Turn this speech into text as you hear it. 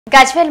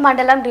గజ్వేల్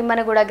మండలం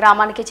రిమ్మనగూడ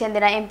గ్రామానికి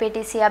చెందిన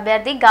ఎంపీటీసీ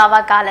అభ్యర్థి గావా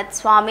కాలత్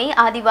స్వామి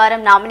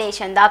ఆదివారం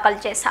నామినేషన్ దాఖలు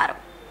చేశారు.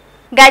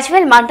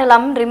 గజ్వేల్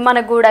మండలం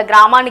రిమ్మనగూడ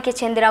గ్రామానికి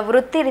చెందిన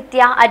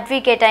వృత్తిరీత్యా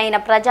అడ్వకేట్ అయిన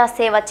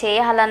ప్రజాసేవ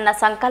చేయాలన్న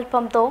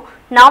సంకల్పంతో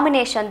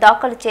నామినేషన్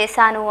దాఖలు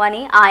చేశాను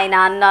అని ఆయన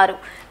అన్నారు.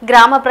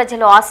 గ్రామ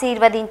ప్రజలు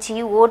ఆశీర్వదించి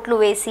ఓట్లు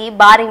వేసి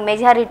భారీ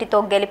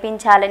మెజారిటీతో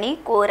గెలిపించాలని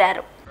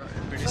కోరారు.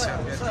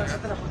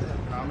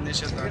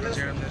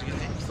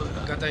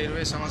 గత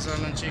 20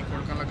 సంవత్సరాల నుంచి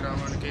కొడకన్ల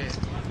గ్రామానికి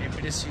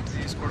ఎంపీటీసీ సీట్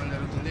తీసుకోవడం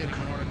జరుగుతుంది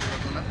రిమ్మనగూడ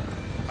కాకుండా.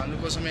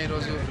 అందుకోసమే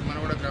ఈరోజు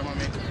రిమ్మనగూడ గ్రామం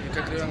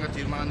ఏకగ్రీవంగా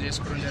తీర్మానం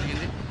చేసుకోవడం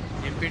జరిగింది.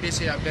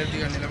 ఎంపీటీసీ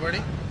అభ్యర్థిగా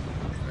నిలబడి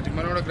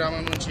రిమ్మనగూడ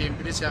గ్రామం నుంచి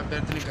ఎంపీటీసీ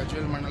అభ్యర్థిని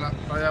గజ్వేల్ మండల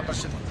ప్రజా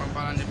పరిషత్కు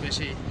పంపాలని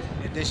చెప్పేసి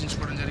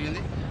నిర్దేశించుకోవడం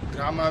జరిగింది.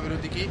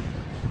 గ్రామాభివృద్ధికి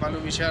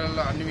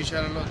అన్ని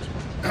విషయాలలో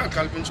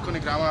కల్పించుకొని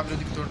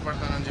గ్రామాభివృద్ధికి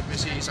తోడ్పడతానని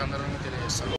చెప్పేసి ఈ సందర్భంగా తెలియజేస్తాను.